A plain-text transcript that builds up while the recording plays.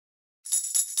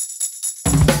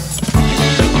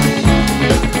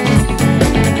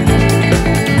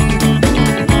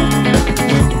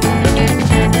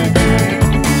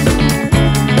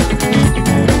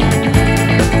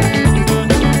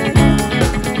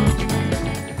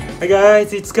Hi guys,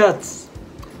 it's Guts!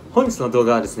 本日の動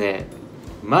画はですね、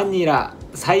マニラ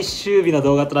最終日の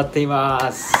動画となってい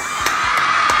ます。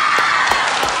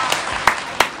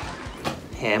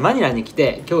マニラに来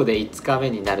て今日で5日目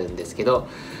になるんですけど、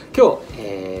今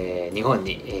日、日本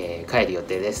に、帰る予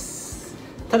定です。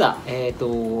ただ、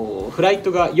フライ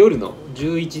トが夜の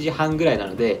11時半ぐらいな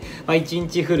ので、1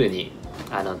日フルに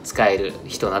使える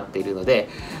日となっているので、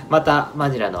またマ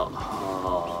ニラの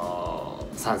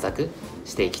散策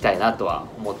していきたいなとは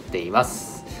思っていま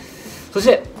す。そし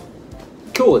て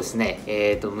今日です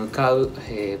ね、向かう、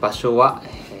場所は、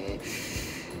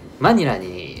マニラ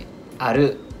にあ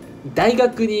る大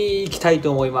学に行きたい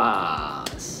と思いま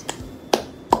す。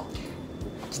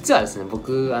実はですね、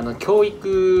僕教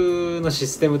育のシ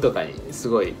ステムとかにす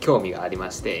ごい興味がありま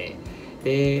して、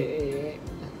で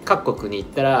各国に行っ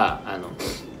たら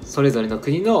それぞれの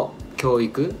国の教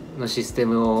育のシステ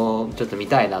ムをちょっと見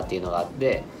たいなっていうのがあっ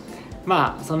て、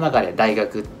その中で大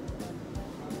学っ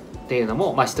ていうの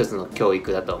も一つの教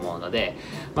育だと思うので、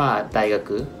大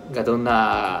学がどん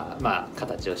な、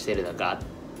形をしているのか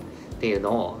っていう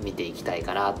のを見ていきたい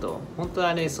かなと。本当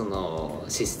はね、その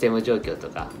システム状況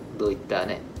とか、どういった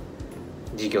ね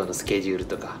授業のスケジュール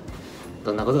とか、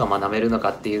どんなことが学べるのか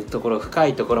っていうところ、深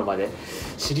いところまで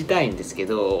知りたいんですけ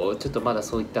ど、ちょっとまだ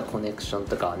そういったコネクション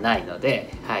とかはないので、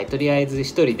とりあえず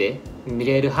一人で見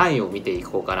れる範囲を見てい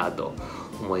こうかなと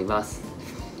思います。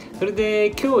それ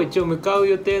で今日一応向かう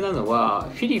予定なのは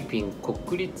フィリピン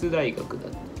国立大学だ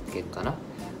っけかな。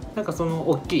なんかその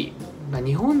大きい、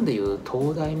日本でいう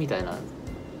東大みたい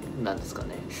なんですかね。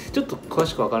ちょっと詳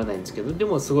しくわからないんですけど、で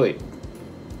もすごい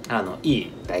い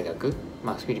い大学、フ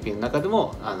ィリピンの中で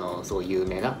もすごい有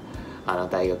名な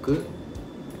大学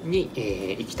に、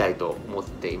行きたいと思っ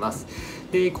ています。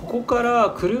でここか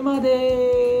ら車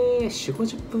で4、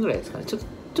50分ぐらいですかね。ちょっ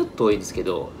と遠いですけ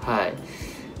ど、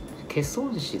ケソ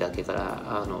ン市だけか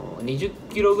ら20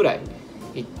キロぐらい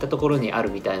行ったところにあ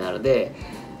るみたいなので、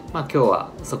今日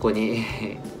はそこに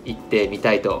行ってみ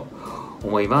たいと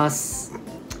思います。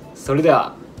それで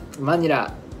はマニ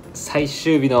ラ最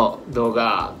終日の動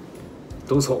画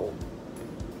どうぞ。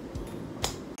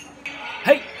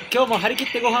はい、今日も張り切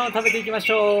ってご飯を食べていきま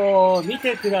しょう。見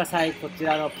てください、こち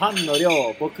らのパンの量。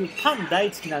僕パン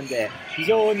大好きなんで非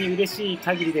常に嬉しい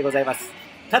限りでございます。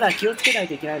ただ気をつけない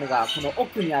といけないのが、この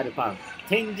奥にあるパン、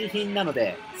展示品なの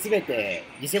で全て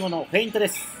偽物、フェイントで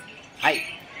す。は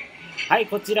い、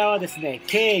こちらはですね、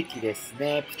ケーキです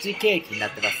ね。プチケーキにな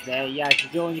ってますね。いや、非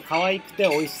常に可愛くて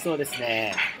美味しそうです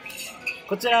ね。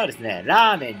こちらはですね、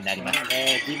ラーメンになります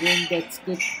ね。自分で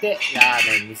作ってラ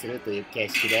ーメンにするという形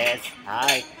式です。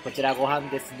こちらご飯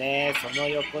ですね。その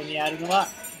横にあるのは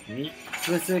ミッ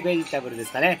クスベジタブルで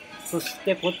すかね。そし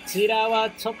てこちらは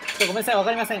ちょっとごめんなさい、わ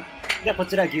かりません。じゃあこ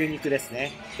ちら牛肉です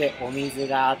ね。で、お水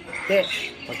があって、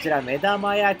こちら目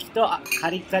玉焼きとカ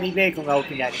リカリベーコンが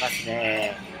奥にあります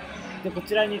ね。で、こ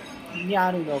ちらに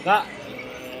あるのが、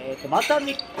また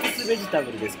ミックスベジタ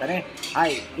ブルですかね。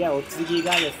ではお次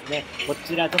がですね、こ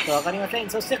ちらちょっとわかりません。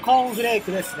そしてコーンフレー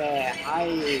クですね。コ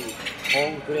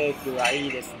ーンフレークはい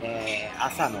いですね。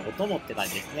朝のお供って感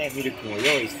じですね。ミルクも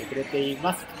用意してくれてい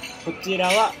ます。こちら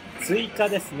はスイカ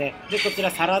ですね。で、こちら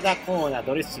サラダコーナー、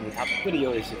ドレッシングたっぷり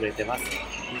用意してくれてます。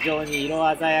非常に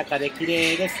色鮮やかで綺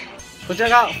麗です。こちら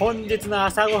が本日の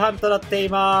朝ごはんとなってい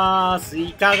ます。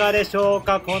いかがでしょう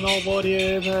か、このボ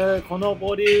リューム。この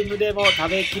ボリュームでも食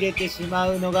べきれてしま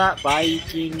うのがバイ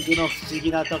キングの不思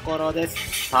議なところで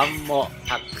す。パンも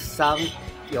たくさん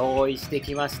用意して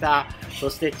きました。そ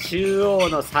して中央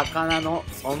の魚の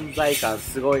存在感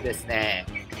すごいですね。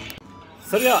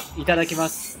それではいただきま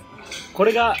す。こ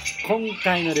れが今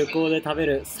回の旅行で食べ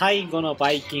る最後の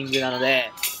バイキングなの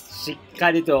で、しっか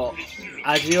りと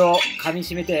味を噛み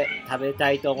締めて食べ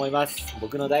たいと思います。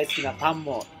僕の大好きなパン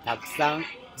もたくさん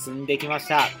積んできまし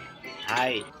た。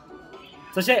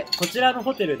そしてこちらの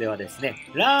ホテルではですね、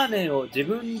ラーメンを自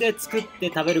分で作っ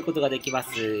て食べることができます。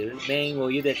麺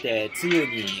を茹でてつゆ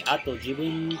に、あと自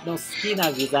分の好き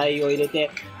な具材を入れ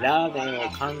てラーメンを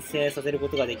完成させるこ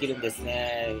とができるんです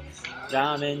ね。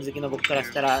ラーメン好きの僕から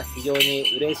したら非常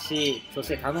に嬉しい、そし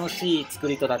て楽しい作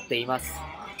りとなっています。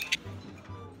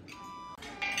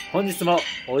本日も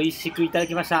美味しくいただ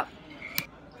きました。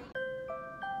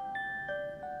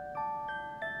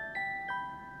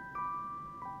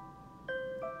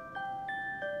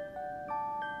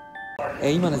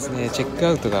今ですね、チェック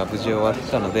アウトが無事終わっ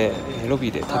たので、ロビ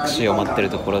ーでタクシーを待ってる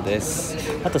ところです。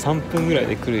あと3分ぐらい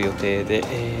で来る予定で、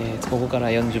ここから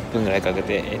40分ぐらいかけ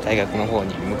て大学の方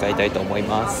に向かいたいと思い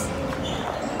ます。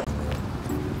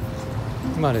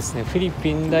今ですね、フィリ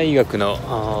ピン大学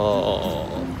の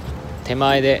手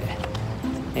前で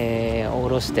降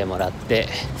ろしてもらって、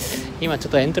今ちょ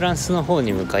っとエントランスの方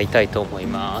に向かいたいと思い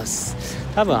ます。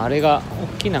多分あれが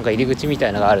大きいなんか入り口みた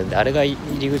いなのがあるんで、あれが入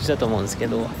り口だと思うんですけ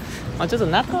ど、ちょっと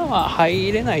中は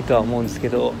入れないとは思うんですけ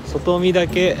ど、外見だ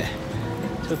け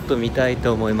ちょっと見たい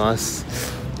と思います。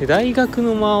で、大学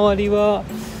の周りは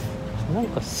なん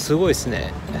かすごいです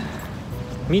ね。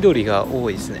緑が多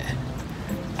いですね。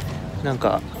なん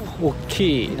か大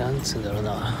きい、なんつうんだろう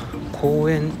な、公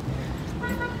園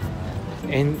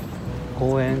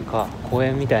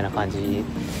みたいな感じ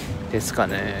ですか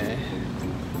ね。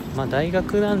大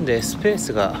学なんでスペー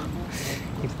スが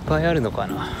いっぱいあるのか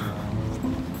な。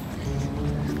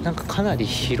なんかかなり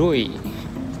広い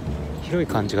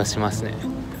感じがしますね。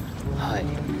はい。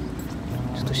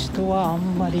ちょっと人はあ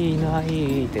んまりいな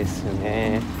いです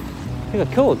ね。て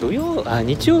か今日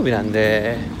日曜日なん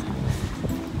で、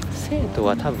生徒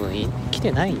は多分来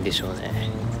てないんでしょうね。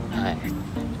はい。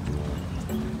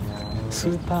ス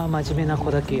ーパー真面目な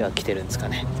子だけが来てるんですか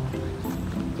ね。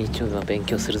日曜日は勉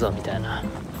強するぞみたいな。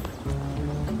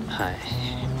はい。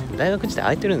大学自体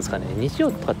空いてるんですかね。日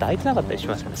曜とかって空いてなかったりし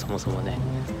ますよね、そもそもね。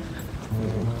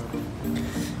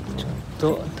ちょっ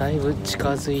とだいぶ近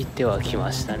づいてはき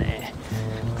ましたね。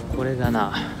これだ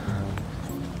な。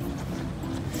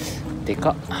で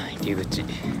かっ、入り口。な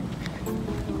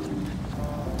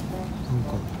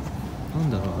ん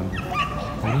だろう、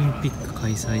オリンピック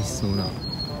開催しそうな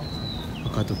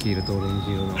赤と黄色とオレン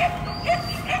ジ色の。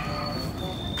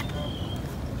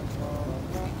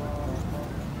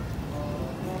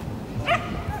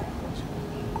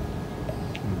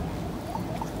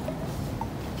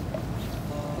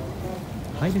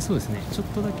入れそうですね。ちょっ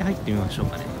とだけ入ってみましょう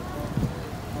かね。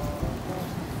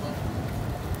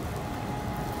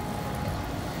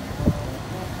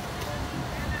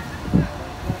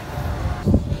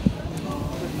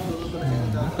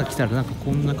中来たらなんか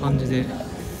こんな感じで、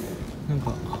なん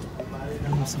か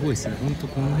すごいですね。ほんと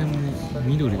この辺も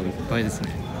緑がいっぱいです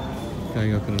ね。大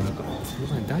学の中。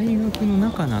大学の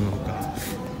中なのか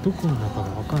どこの中か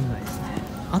分かんないですね。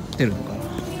合ってるのかな。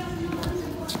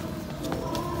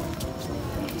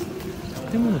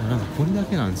建物がなんかこれだ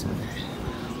けなんですよね。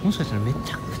もしかしたらめち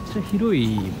ゃくちゃ広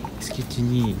い敷地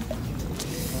に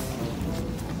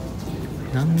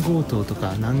何号棟と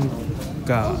か何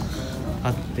が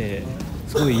あって、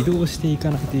すごい移動していか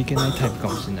ないといけないタイプか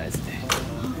もしれないですね。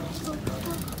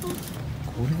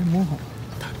これも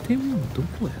建物ど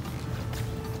こや。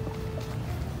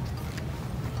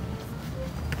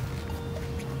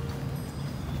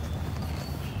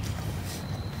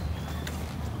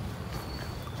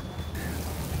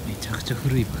めちゃくちゃ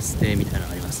古いバス停みたいなの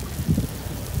があります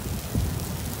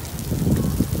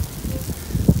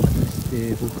ね。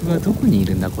で、僕がどこにい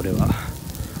るんだこれは。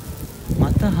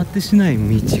また果てしない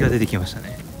道が出てきました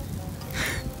ね。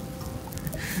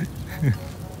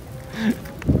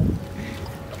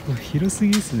広す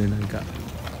ぎですね。なんか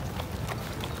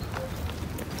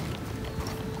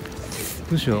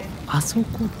どうしよう。あそ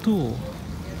こと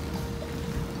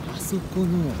あそこ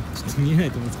のちょっと見えな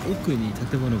いと思うんですけど、奥に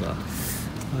建物があ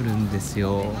るんです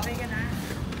よ。行っ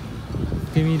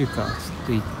てみるか。ちょっ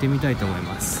と行ってみたいと思い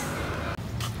ます。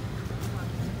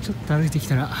ちょっと歩いてき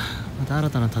たらまた新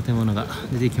たな建物が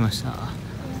出てきました。こ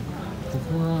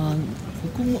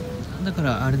こもだか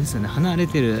らあれですよね。離れ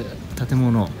てる建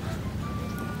物、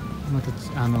また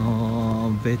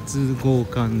別号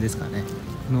館ですかね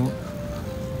の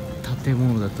建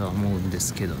物だとは思うんで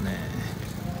すけどね。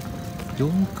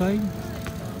4階 ?1、2、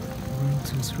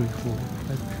3、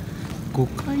4、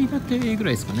5階建てぐ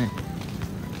らいですかね。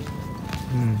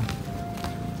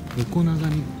横長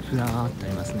にふらーっとあ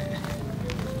りますね。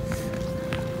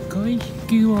外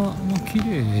壁は綺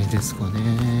麗ですかね。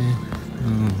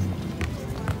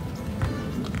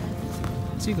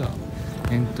こっちが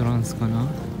エントランスかな。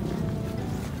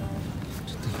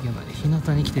ちょっとやばい、日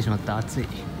向に来てしまった。暑い。日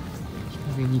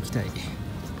陰に行きたい。ちょっと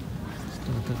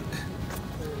当たる。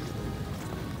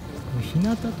日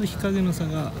向と日陰の差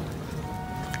が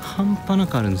半端な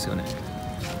くあるんですよね。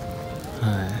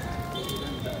はい、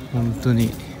本当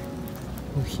に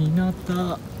日向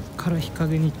から日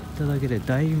陰に行っただけで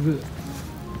だいぶ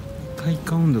体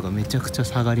感温度がめちゃくちゃ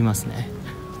下がりますね。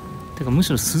てかむし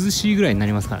ろ涼しいぐらいにな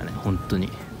りますからね、本当に。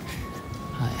はい。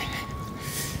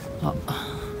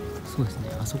そうです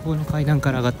ね。あそこの階段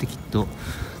から上がってきっと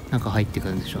中入ってく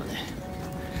るんでしょうね。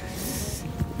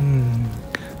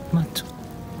ちょっ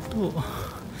と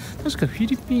確かフィ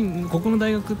リピン、ここの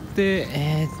大学って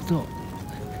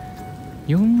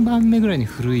4番目ぐらいに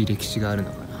古い歴史がある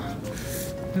のか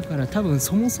な。だから多分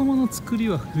そもそもの作り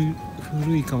は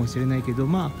古いかもしれないけど、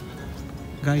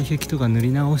外壁とか塗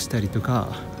り直したりとか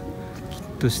きっ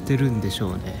としてるんでしょ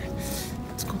うね。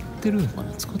ってるのか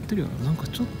な、使ってるよな。なんか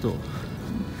ちょっと、いや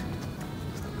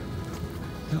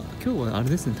今日はあれ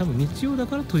ですね、多分日曜だ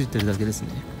から閉じてるだけですね。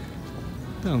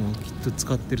多分きっと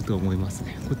使ってると思います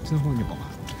ね。こっちの方にも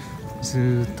ず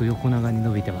ーっと横長に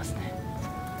伸びてますね。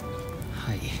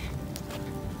はい、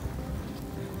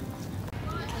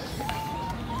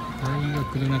大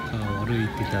学の中を歩い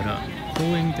てたら公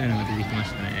園みたいなのが出てきま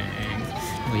したね。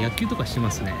なんか野球とかして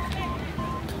ますね。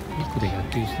奥で野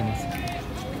球してますね。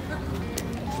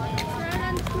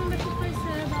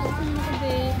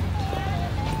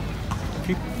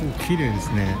結構綺麗で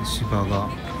すね。芝が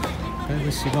だい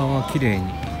ぶ芝は綺麗に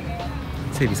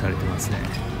整備されてますね。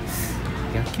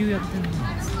野球やってないん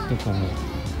ですとかも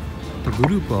グ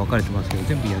ループは分かれてますけど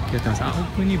全部野球やってます。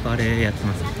奥にバレーやって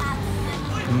ます。めっ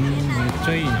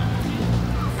ちゃいいな。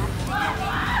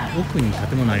奥に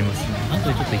建物ありますね。あと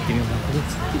でちょっと行ってみようかな。これ突っ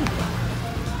切るか。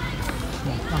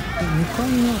向かい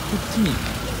のこっちに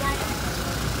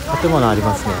建物あり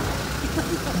ますね。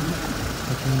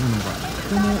建物がこ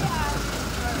こも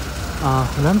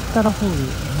なんたらホール、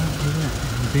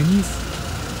ベニテ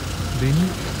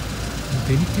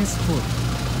スホール、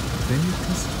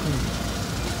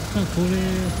これ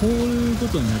ホールご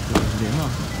とになってるので、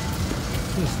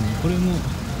そうですね、これも学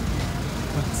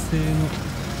生の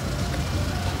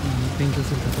勉強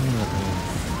する建物だと思いま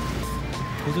す。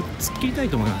これちょっと突っ切りたい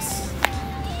と思います。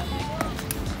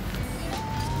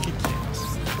突っ切っちゃいます。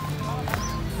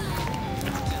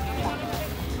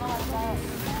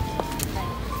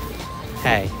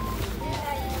Hey,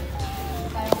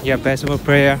 you're a basketball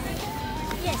player?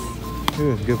 Yes.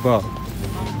 Good ball.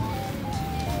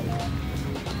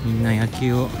 みんな野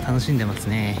球を楽しんでます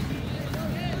ね。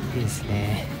いいです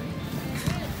ね。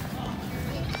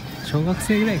小学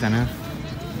生ぐらいかな。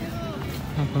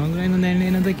このぐらいの年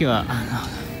齢の時は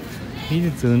技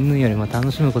術云々よりも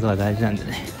楽しむことが大事なんで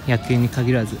ね、野球に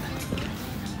限らず、ちょ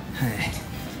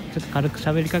っと軽く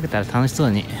喋りかけたら楽しそ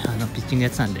うにピッチングや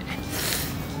ってたんで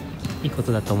いいこ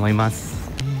とだと思います。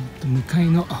向かい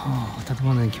の建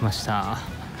物に来ました。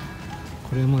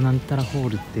これもなんたらホー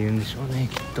ルっていうんでしょうね、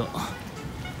きっと。な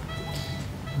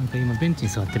んか今ベンチに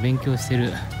座って勉強して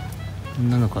る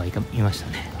女の子がいまし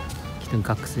たね。きっと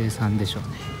学生さんでしょうね。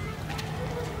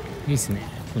いいですね。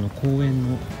この公園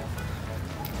の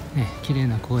ね、綺麗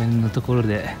な公園のところ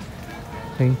で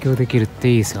勉強できるって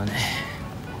いいですよね。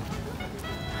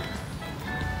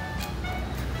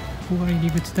ここが入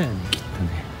り口だよね、きっとね。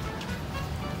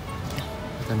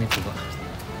また猫が。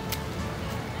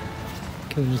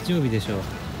今日日曜日でしょ。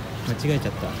間違えち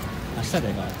ゃった。明日だよ、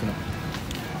開くの。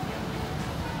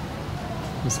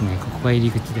ですね、ここが入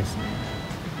り口ですね。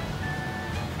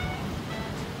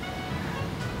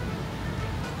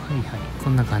はいはい、こ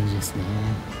んな感じですね。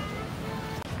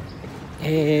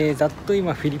ざっと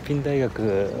今フィリピン大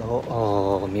学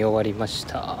を見終わりまし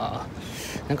た。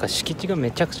なんか敷地が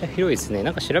めちゃくちゃ広いですね。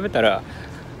なんか調べたら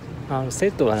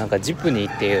生徒はなんかジプニ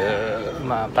ーっていう、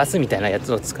バスみたいなや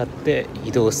つを使って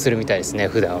移動するみたいですね、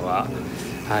普段は。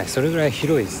はい、それぐらい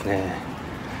広いですね。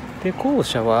で、校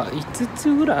舎は5つ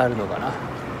ぐらいあるのかな。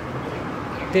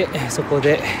で、そこ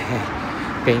で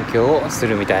勉強をす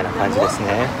るみたいな感じですね。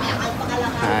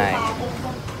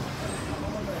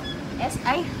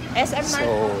はい、そ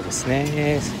うです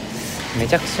ね。め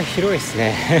ちゃくちゃ広いです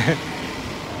ね。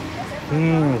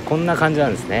こんな感じな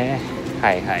んですね。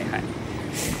はいはいはい。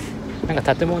なん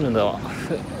か建物の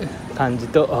感じ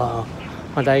と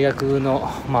大学の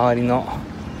周りの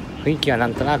雰囲気はな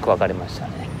んとなく分かれました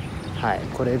ね。はい、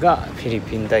これがフィリ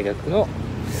ピン大学の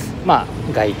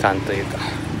外観というか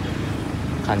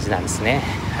感じなんですね。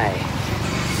はい、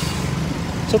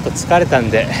ちょっと疲れたん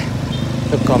で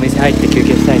どっかお店入って休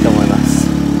憩したいと思います。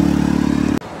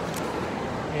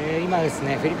今です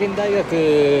ね、フィリピン大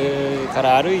学か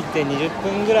ら歩いて20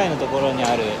分ぐらいのところに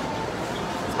ある、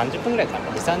30分ぐらいかな、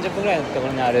2、30分ぐらいのとこ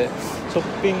ろにあるショッ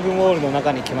ピングモールの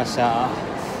中に来ました。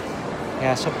い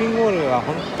や、ショッピングモールは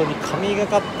本当に神が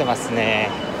かってますね。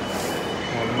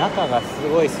中がす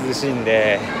ごい涼しいん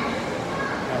で、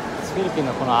フィリピン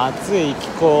のこの暑い気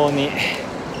候にシ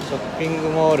ョッピング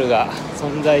モールが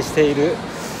存在している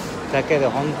だけで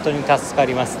本当に助か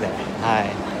りますね。はい、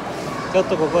ちょっ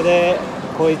とここで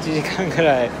1時間ぐ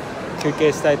らい休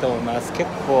憩したいと思います。結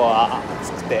構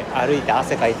暑くて歩いて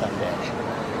汗かいたんで、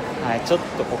はい、ちょっ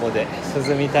とここで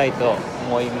涼みたいと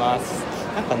思います。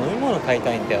なんか飲み物買い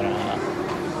たいんだよな。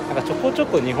なんかちょこちょ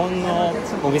こ日本の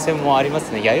お店もありま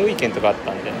すね。弥生県とかあっ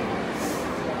たんで、な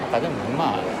んかでも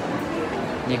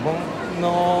日本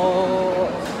の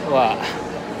は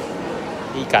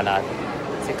いいかな。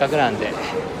せっかくなんで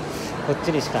こっち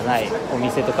にしかないお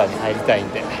店とかに入りたいん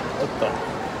で、ちょっと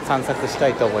散策した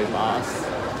いと思います。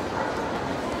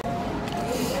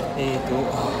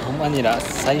マニラ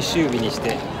最終日にし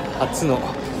て初の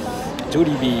ジョ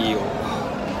リビーを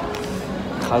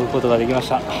買うことができまし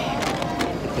た。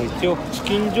一応チ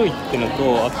キンジョイっていうの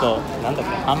と、あとなんだっ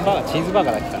け、ハンバーガー、チーズバー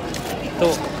ガーだっけかなと、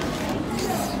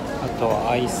あと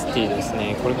はアイスティーです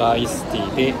ね。これがアイスティ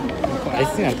ーで、アイ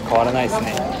スティーなんて変わらないです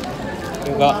ね。こ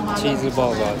れがチーズ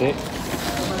バーガーで、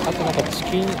あとなんかチ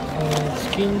キン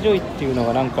ジョイっていうの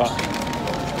がなんか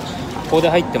箱で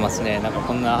入ってますね。なんか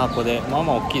こんな箱で、まあ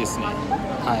まあ大きいですね。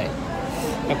はい。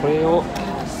これを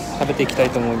食べていきたい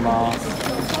と思います。ちょ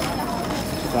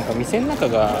っとなんか店の中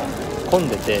が混ん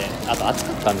でて、あと暑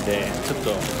かったんで、ちょっ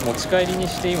と持ち帰りに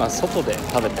して今外で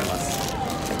食べてます。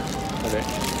これハ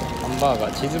ンバーガ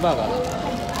ー、チーズバーガーだ。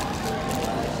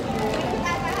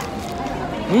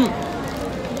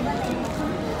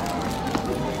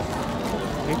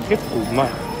結構うまい。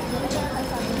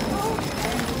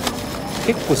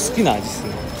結構好きな味ですね、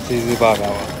チーズバーガー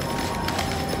は。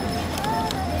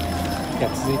いや、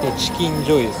続いてチキン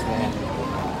ジョイですね。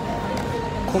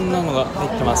こんなのが入っ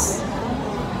てます。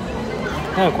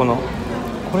何これ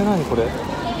何これ、こ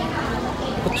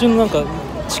っちのなんか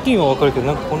チキンは分かるけど、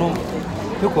なんかこのよ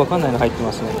く分かんないの入って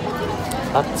ますね。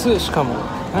熱い。しかも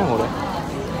何これ、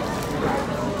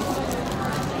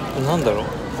なんだろう。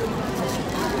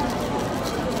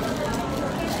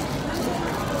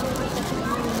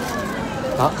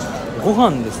あ、ご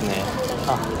飯ですね。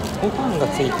あ、ご飯が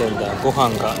ついてんだ。ご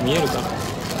飯が見えるかな。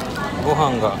ご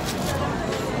飯が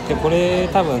で、これ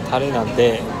多分タレなん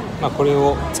で、これ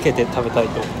をつけて食べたい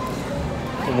と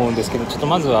思うんですけど、ちょっと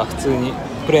まずは普通に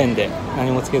プレーンで何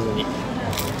もつけずに。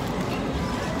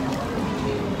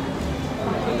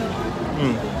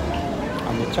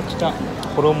めちゃくちゃ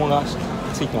衣が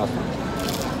ついてますね。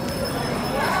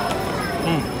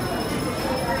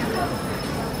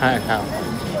はいはい。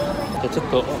でちょっ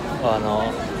と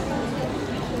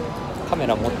カメ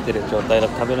ラ持ってる状態だ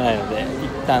と食べれないので、一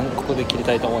旦ここで切り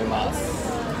たいと思います。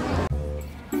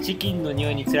チキンの匂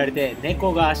いにつられて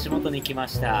猫が足元に来ま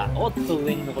した。おっと、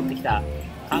上に登ってきた。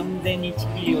完全にチ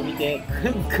キンを見てク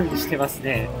ンクンしてます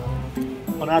ね。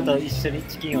この後一緒に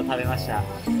チキンを食べました。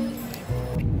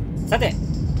さて、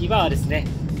今はですね、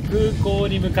空港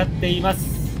に向かっています。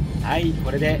はい、こ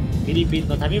れでフィリピン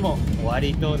の旅も終わ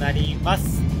りとなりま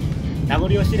す。名残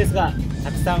惜しいですが、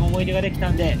たくさん思い出ができた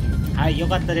んで、はい、良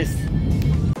かったです。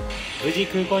無事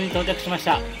空港に到着しまし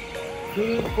た。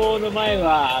空港の前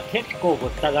は結構ごっ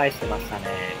た返してましたね。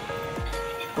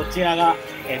こちらが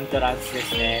エントランスで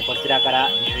すね。こちらから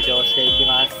入場していき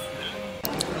ます。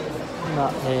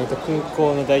今、空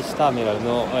港の第一ターミナル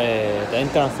の、エン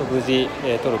トランスを無事、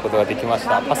取ることができまし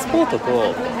た。パスポート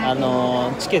と、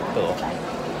チケットを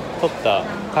取った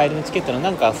帰りのチケットの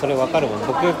なんかそれ分かるもの、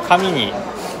僕紙に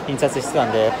印刷してた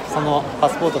んで、そのパ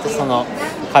スポートとその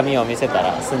紙を見せた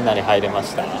らすんなり入れま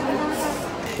した。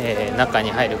中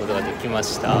に入ることができま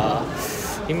した。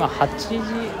今8時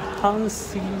半過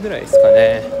ぎぐらいですか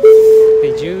ね。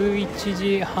で11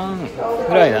時半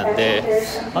ぐらいなんで、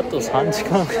あと3時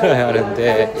間ぐらいあるん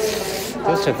で、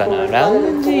どうしようかな。ラウ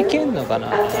ンジ行けんのか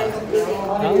な。ラ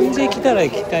ウンジ行けたら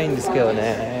行きたいんですけど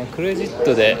ね。クレジッ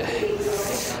トで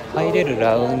入れる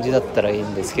ラウンジだったらいい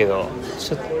んですけど、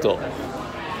ちょっと行っ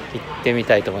てみ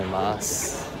たいと思いま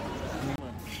す。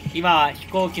今は飛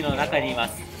行機の中にいま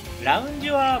す。ラウンジ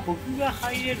は僕が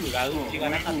入れるラウンジが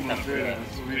なかったので、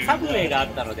サブウェイがあっ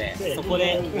たので、そこ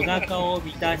でお腹を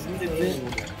満たしつつ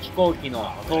飛行機の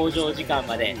搭乗時間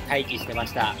まで待機してま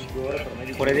した。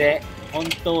これで本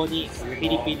当にフィ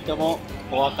リピンとも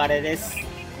お別れです。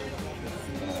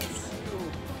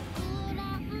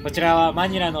こちらはマ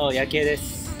ニラの夜景で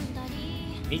す。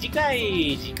短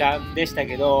い時間でした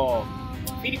けど、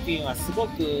フィリピンはすご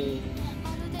く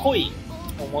濃い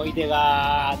思い出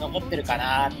が残ってるか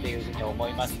なっていうふうに思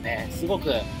いますね。すご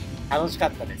く楽しか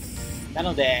ったです。な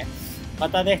のでま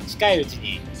たね、近いうち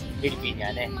にフィリピンに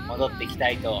はね戻ってき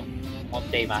たいと思っ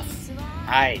ています。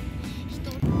はい、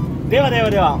で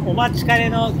はお待ちかね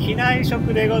の機内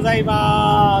食でござい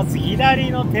ます。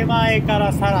左の手前か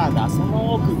らサラダ、そ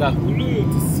の奥がフル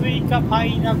ーツ、スイカ、パ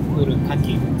イナップル、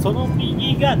柿、その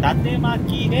右が伊達巻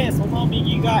きで、その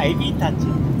右がエビたち、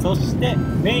そして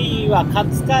メインはカ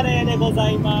ツカレーでご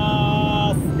ざい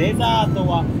ます。デザート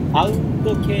はパウン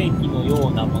ドケーキのよ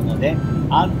うなもので、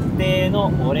安定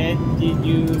のオレンジジ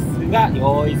ュースが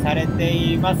用意されて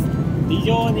います。非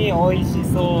常に美味し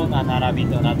そうな並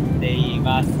びとなってい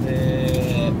ます。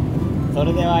そ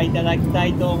れではいただきた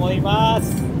いと思いま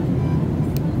す。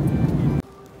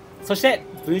そして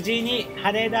無事に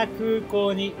羽田空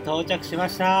港に到着しま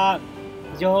した。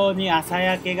非常に朝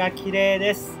焼けが綺麗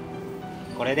です。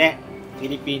これでフィ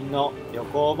リピンの旅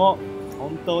行も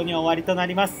本当に終わりとな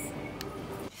ります。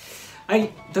はい、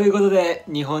ということで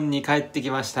日本に帰って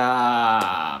きまし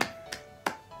た。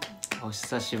お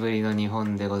久しぶりの日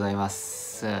本でございま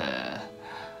す。い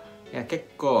や、結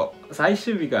構最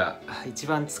終日が一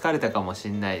番疲れたかもし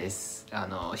れないです。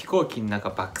飛行機の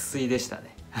中爆睡でした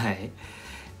ね。はい。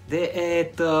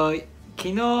で昨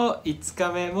日5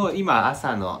日目も今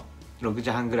朝の6時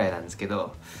半ぐらいなんですけ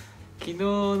ど、昨日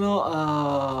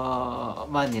の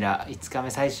マニラ5日目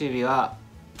最終日は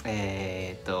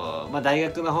大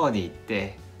学の方に行っ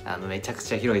て、めちゃく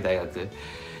ちゃ広い大学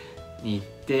に行っ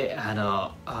て、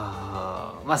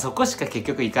そこしか結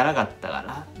局行かなかったか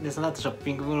な。でその後ショッ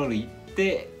ピングモール行っ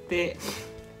て、で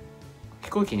飛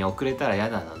行機に遅れたら嫌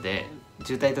なので、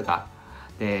渋滞とか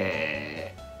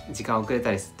で時間遅れ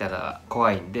たりしたら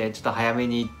怖いんで、ちょっと早め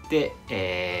に行っ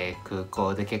て、空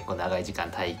港で結構長い時間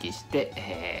待機し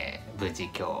て、無事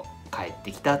今日帰っ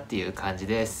てきたっていう感じ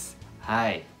です。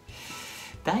はい。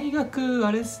大学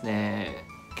あれですね、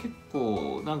結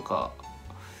構なんか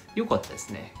良かったで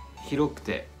すね。広く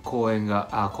て公園と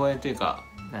いうか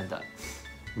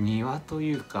庭と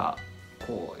いうか、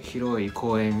こう広い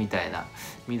公園みたいな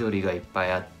緑がいっぱ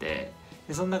いあって、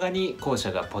でその中に校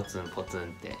舎がポツンポツンっ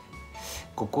て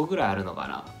5個ぐらいあるのか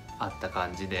な、あった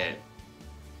感じで、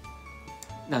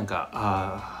なん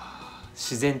か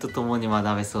自然と共に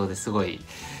学べそうですごい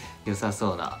良さ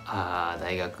そうな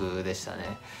大学でした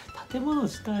ね。建物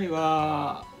自体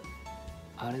は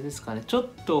あれですかね、ちょっ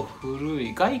と古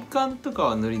い、外観とか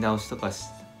は塗り直しとか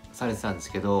されてたんです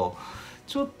けど、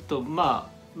ちょっと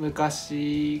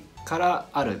昔から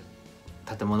ある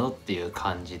建物っていう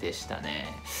感じでしたね。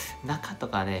中と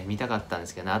かね見たかったんで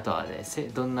すけど、あとはね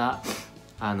どんな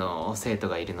生徒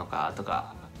がいるのかと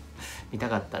か見た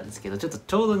かったんですけど、ちょ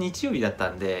うど日曜日だった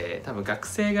んで多分学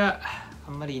生が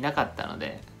あんまりいなかったの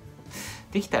で、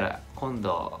できたら今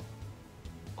度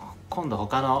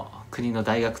他の国の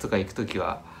大学とか行くとき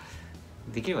は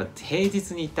できれば平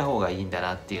日に行った方がいいんだ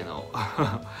なっていうのを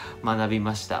学び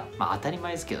ました。当たり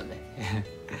前ですけどね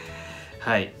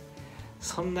はい、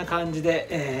そんな感じ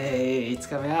で、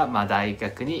5日目は大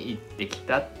学に行ってき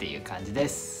たっていう感じで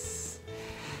す。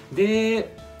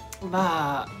でフ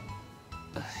ィ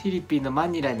リピンのマ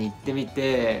ニラに行ってみ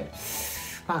て、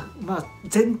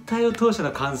全体を通して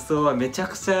の感想はめちゃ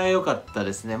くちゃ良かった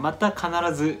ですね。また必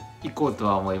ず行こうと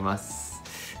は思います。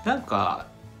なんか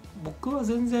僕は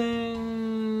全然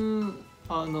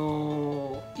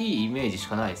いいイメージし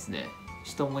かないですね。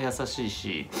人も優しい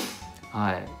し、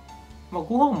はい。ご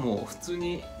飯も普通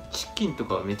にチキンと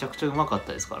かめちゃくちゃうまかっ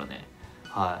たですからね。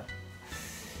は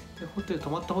い。で泊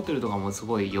まったホテルとかもす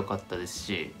ごい良かったです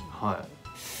し、はい。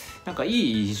なんかい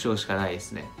い印象しかないで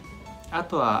すね。あ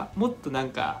とはもっとなん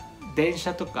か電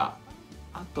車とか、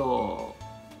あと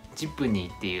ジプ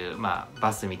ニーっていうバ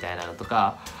スみたいなのと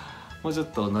か、もうちょ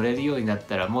っと乗れるようになっ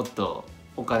たらもっと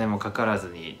お金もかからず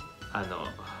に過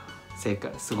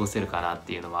ごせるかなっ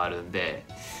ていうのもあるんで、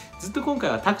ずっと今回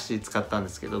はタクシー使ったんで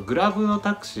すけど、グラブの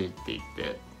タクシーって言っ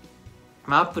て、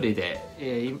アプリで、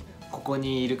ここ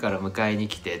にいるから迎えに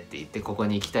来てって言って、ここ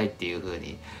に行きたいっていう風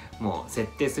にもう設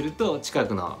定すると近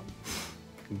くの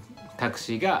タク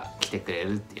シーが来てくれ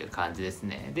るっていう感じです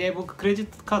ね。で僕クレジッ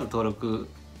トカード登録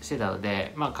してたの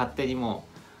で、勝手にも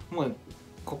う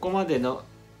ここまでの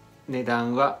値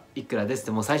段はいくらですっ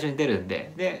てもう最初に出るん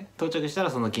で、で到着した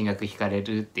らその金額引かれ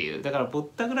るっていう、だからぼっ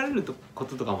たくられるこ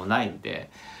ととかもないん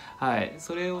で、はい、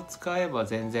それを使えば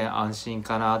全然安心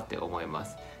かなって思いま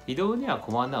す。移動には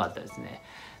困らなかったですね。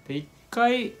で1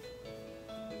回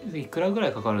いくらぐら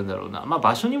いかかるんだろうな、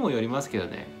場所にもよりますけど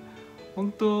ね、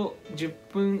本当10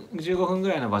分15分ぐ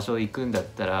らいの場所行くんだっ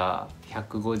たら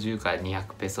150から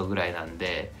200ペソぐらいなん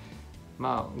で、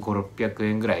500-600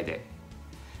円ぐらいで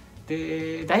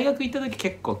大学行った時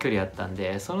結構距離あったん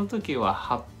で、その時は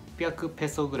800ペ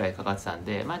ソぐらいかかってたん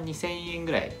で、2000円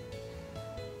ぐらい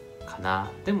かな。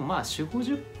でも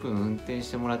40-50分運転し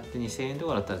てもらって2000円と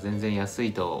かだったら全然安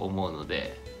いと思うの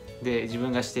で、自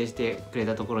分が指定してくれ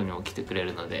たところにも来てくれ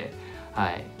るので、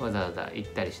はい、わざわざ行っ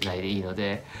たりしないでいいの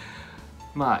で、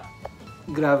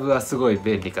グラブはすごい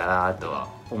便利かなとは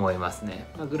思いますね。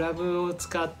グラブを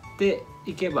使って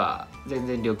いけば全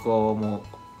然旅行も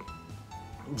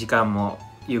時間も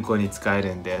有効に使え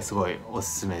るんで、すごいお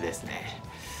すすめですね。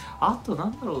あと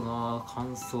感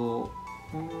想、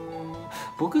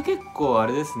僕結構あ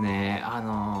れですね、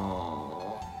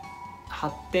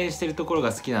発展してるところ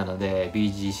が好きなので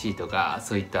BGC とか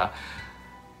そういった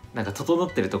整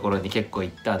ってるところに結構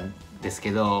行ったんです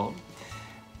けど、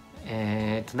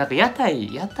屋台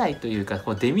というか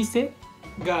出店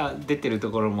が出てる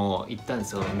ところも行ったんで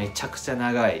すよ。めちゃくちゃ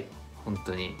長い、本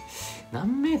当に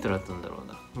何メートルだったんだろう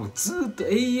な。もうずっと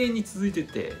永遠に続いて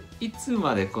て、いつ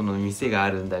までこの店が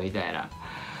あるんだみたいな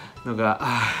のが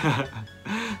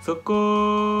そ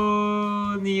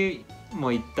こに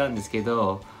も行ったんですけ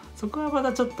ど、そこはま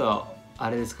だちょっとあ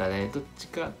れですかね、どっち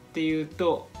かっていう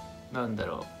となんだ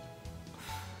ろ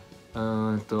う、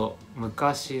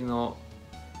昔の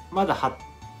まだ発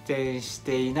展し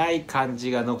ていない感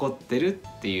じが残ってる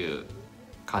っていう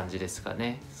感じですか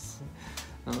ね。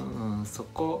そ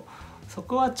こ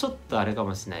はちょっとあれか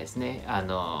もしれないですね。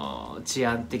治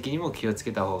安的にも気をつ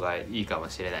けた方がいいかも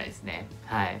しれないですね。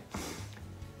はい。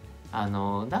な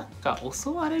んか襲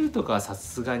われるとかはさ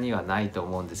すがにはないと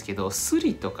思うんですけど、ス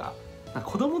リとか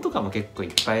子供とかも結構い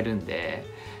っぱいいるんで、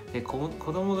子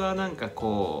供がなんか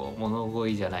こう物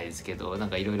乞いじゃないですけど、なん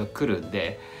かいろいろ来るん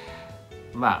で、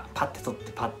まあパッて取っ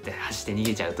てパッて走って逃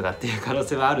げちゃうとかっていう可能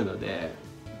性はあるので、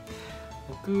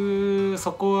僕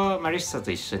そこはマリッサ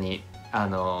と一緒に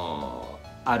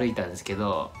歩いたんですけ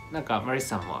ど、なんかマリッ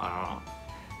サも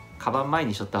カバン前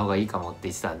に背負った方がいいかもって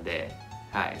言ってたんで、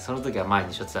はい、その時は前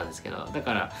に背負ってたんですけど、だ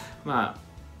からまあ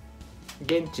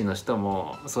現地の人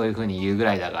もそういう風に言うぐ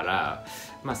らいだから、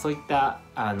まあそういった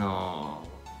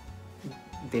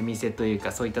出店という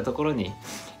かそういったところに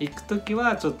行く時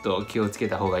はちょっと気をつけ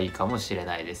た方がいいかもしれ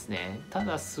ないですね。た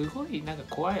だすごいなんか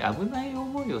怖い危ない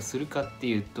思いをするかって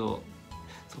いうと、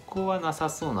そこはなさ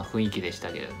そうな雰囲気でし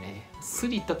たけどね。ス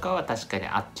リとかは確かに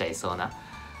あっちゃいそうな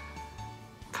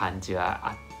感じは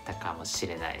あったかもし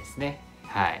れないですね。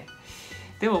はい。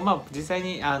でもまあ実際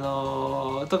に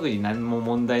特に何も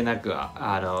問題なくは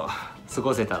過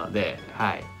ごせたので、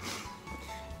はい。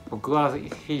僕はフ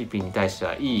ィリピンに対して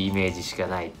はいいイメージしか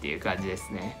ないっていう感じで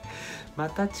すね。ま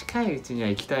た近いうちには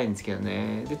行きたいんですけど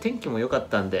ね。で天気も良かっ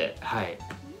たんで、はい。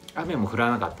雨も降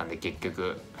らなかったんで結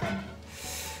局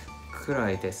く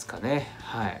らいですかね。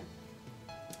はい。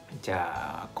じ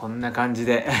ゃあこんな感じ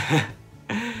で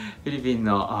フィリピン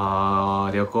の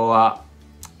旅行は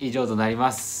以上となり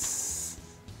ます。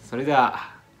それで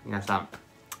は皆さん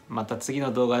また次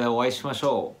の動画でお会いしまし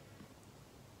ょ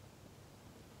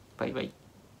う。バイバイ。